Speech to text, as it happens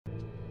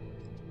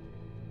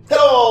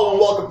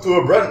welcome to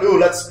a brand new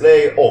Let's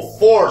Play of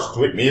Forced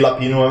with me,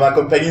 Lapino, and my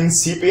companion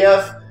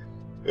CPF.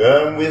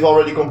 We've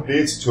already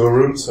completed 2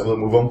 rooms and we'll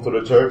move on to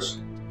the third.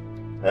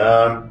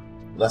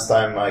 Last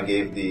time I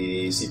gave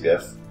the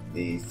CPF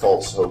the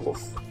false hope of,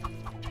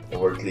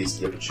 or at least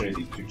the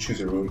opportunity to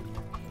choose a room,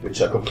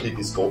 which I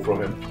completely stole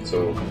from him.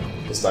 So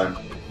this time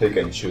he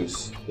can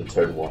choose the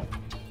third one,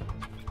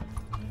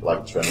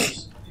 like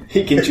Tremors.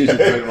 He can choose the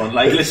third one,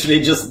 like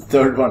literally just the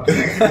third one.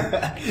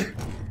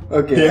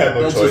 Okay, yeah,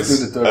 no let's choice.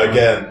 just do the third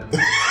Again.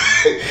 one.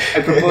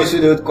 I propose we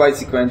do it quite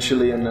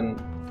sequentially and then...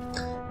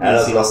 And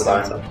as last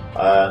time,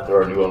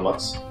 there are new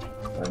unlocks.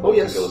 Oh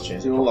yes,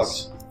 new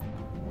unlocks.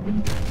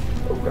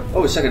 Okay.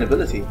 Oh, a second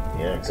ability.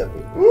 Yeah,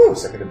 exactly. Ooh,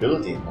 second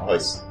ability,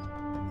 nice.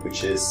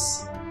 Which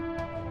is...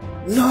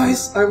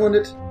 Nice, I want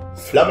it.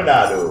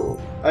 Flaminado.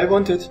 I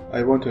want it.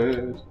 I want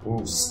it.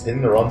 Ooh,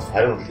 spin around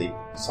violently.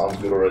 Sounds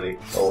good already.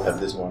 I'll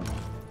have this one.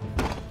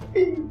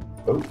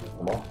 Oh,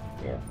 come on.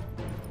 Yeah.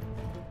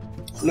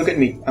 Look at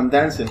me, I'm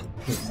dancing.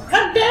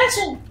 I'm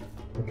dancing!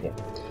 Okay.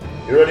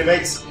 You ready,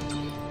 mates?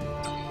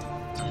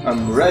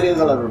 I'm ready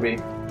as I'll ever be.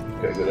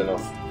 Okay, good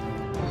enough.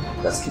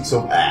 Let's kick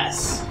some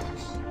ass.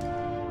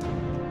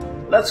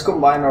 Let's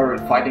combine our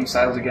fighting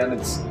styles again.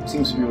 It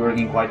seems to be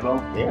working quite well.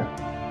 Yeah.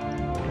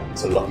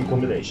 It's a lucky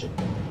combination.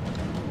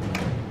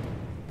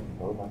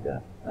 Oh my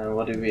god. And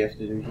what do we have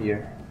to do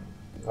here?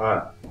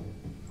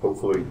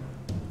 Hopefully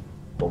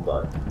don't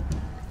die.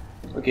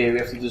 Okay, we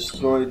have to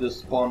destroy the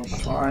spawn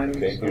shrine.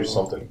 Okay, here's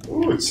something.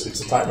 Ooh, it's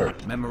a timer.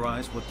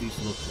 Memorize what these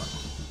look like.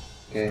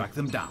 Okay. Track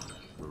them down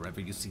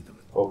wherever you see them.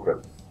 Oh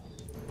crap.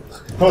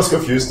 I was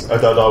confused. I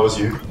thought that was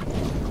you.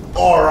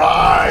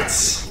 Alright!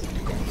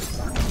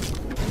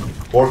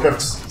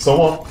 Warcraft,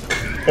 someone?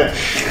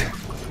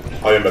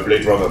 I am a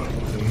blade runner.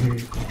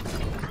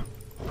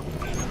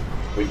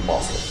 Weak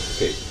master.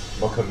 Okay,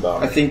 knock him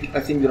down. I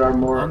think there are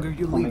more. The longer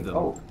you leave them,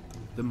 oh.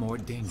 the more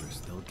dangerous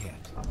they'll get.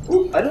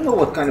 Ooh, I don't know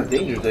what kind of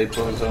danger they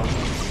pose though.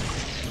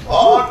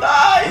 Oh,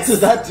 nice! What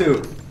does that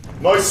do?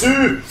 Nice!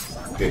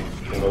 Okay,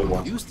 another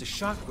one. Use the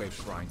shockwave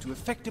shrine to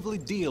effectively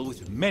deal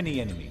with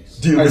many enemies.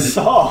 Deal I with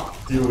saw!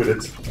 it. Deal with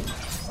it.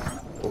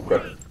 Oh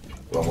crap.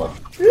 Wrong one.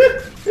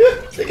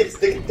 Take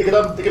it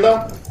down, take it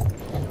down.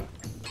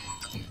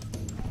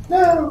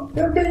 No,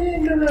 they're being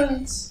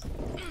ignorant.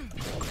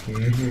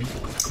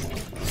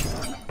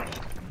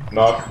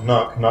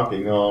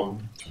 Knocking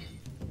on.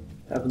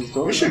 Heaven's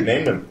door. We should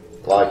name them.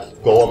 Like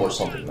Golem or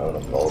something. No,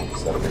 not Golem.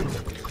 It's not a good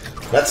name.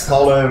 Let's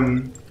call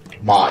him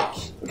Mike.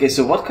 Okay,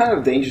 so what kind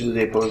of danger do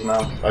they pose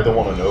now? I don't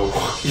want to know.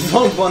 You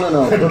don't want to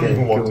know? I don't Okay,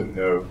 even want cool. to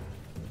know.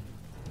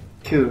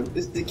 Cool.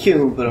 This is the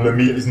cool, bro. The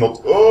meat is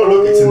not. Oh,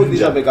 look, it's a ninja.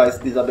 These are big guys.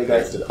 These are big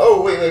guys.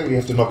 Oh, wait, we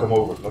have to knock him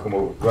over. Knock him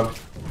over. Run.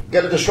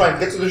 Get to the shrine.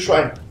 Get to the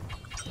shrine.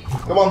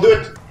 Come on, do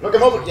it. Knock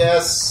him over.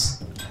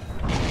 Yes.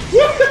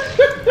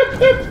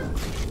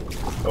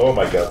 Oh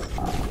my god.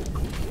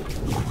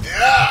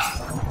 Yeah.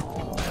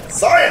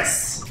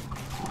 Science.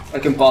 I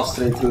can pass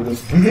straight through them.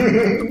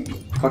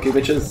 Fuck you,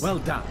 bitches. Well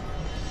done.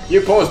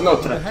 You pose no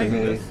threat to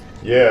me.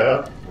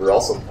 Yeah, we're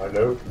awesome. I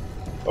know.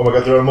 Oh my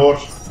god, there are more.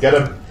 Get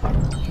him.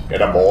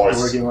 Get him, boys.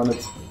 I'm working on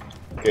it.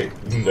 Okay,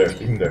 even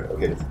there. I'll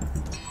get it.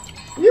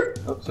 Yep.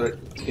 Oh, sorry.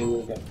 Okay,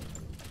 we'll again.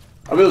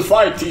 I will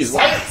fight these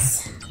ones.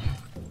 Science!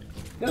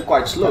 They're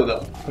quite slow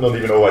though. I don't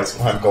even know why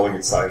I'm calling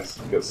it science,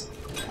 because...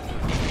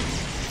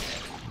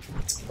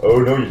 Oh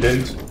no, you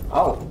didn't.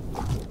 Ow.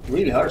 It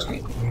really hurts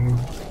me.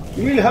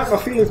 You really hurt my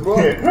feelings, bro.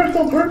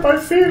 Don't hurt my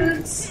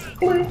feelings,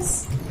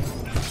 please.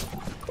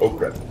 Oh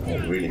crap,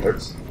 it really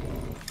hurts.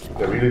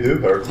 They really do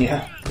hurt.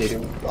 Yeah, they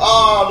do.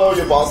 Ah, no,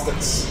 you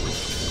bastards.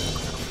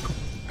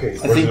 Okay,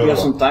 I think we have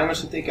some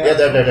timers to take out. Yeah,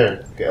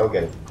 there. Okay, I'll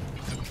get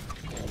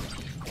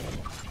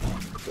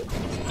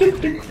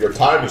it. Your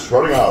time is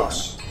running out.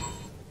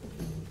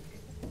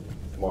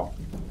 Come on.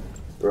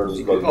 Where are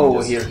those bloody Oh,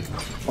 ninjas? here.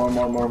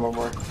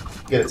 More.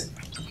 Get it.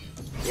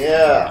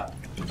 Yeah.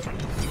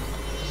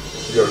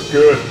 You're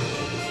good.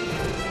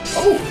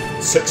 Oh,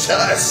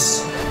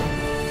 success!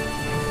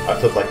 I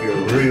felt like you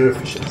were really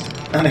efficient.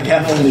 And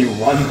again, only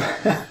one.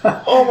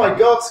 Oh my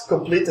god,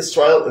 complete this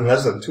trial in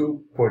less than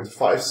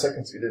 2.5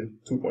 seconds. You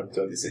did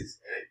 2.26.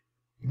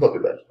 Not too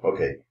bad.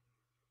 Okay.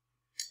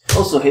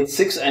 Also hit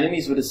 6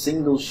 enemies with a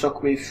single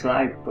shockwave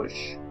shrine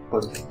push.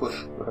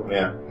 Whatever.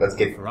 Yeah, let's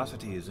get...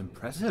 Ferocity is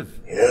impressive.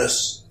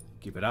 Yes!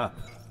 Keep it up.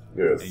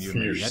 You're And you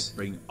may yet fierce.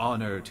 bring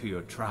honor to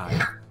your tribe.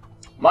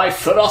 My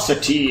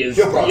ferocity is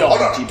You brought beyond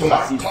honor to my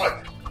impressive.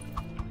 tribe!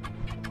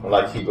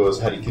 Like he goes,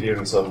 had he cleared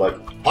himself like,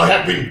 I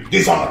have been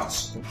dishonored!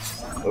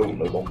 Oh,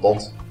 no,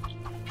 don't.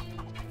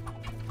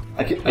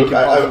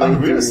 I'm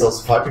really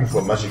self-hyping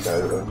for magic.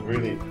 I'm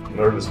really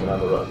nervous when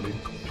I'm around you.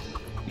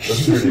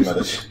 Doesn't really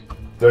matter.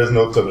 There is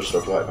no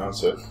thunderstroke right now,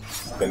 so it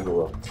can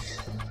go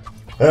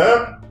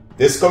well.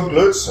 This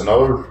concludes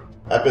another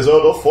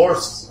episode of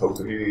Forced. Hope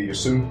to hear you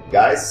soon.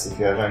 Guys, if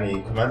you have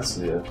any comments,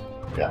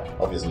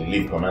 obviously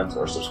leave a comment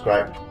or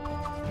subscribe.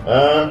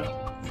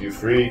 Feel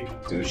free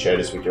to share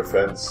this with your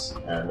friends,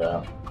 and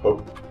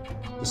hope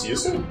to see you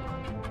soon.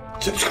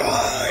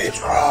 Subscribe!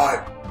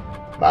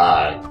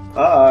 Bye!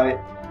 Bye!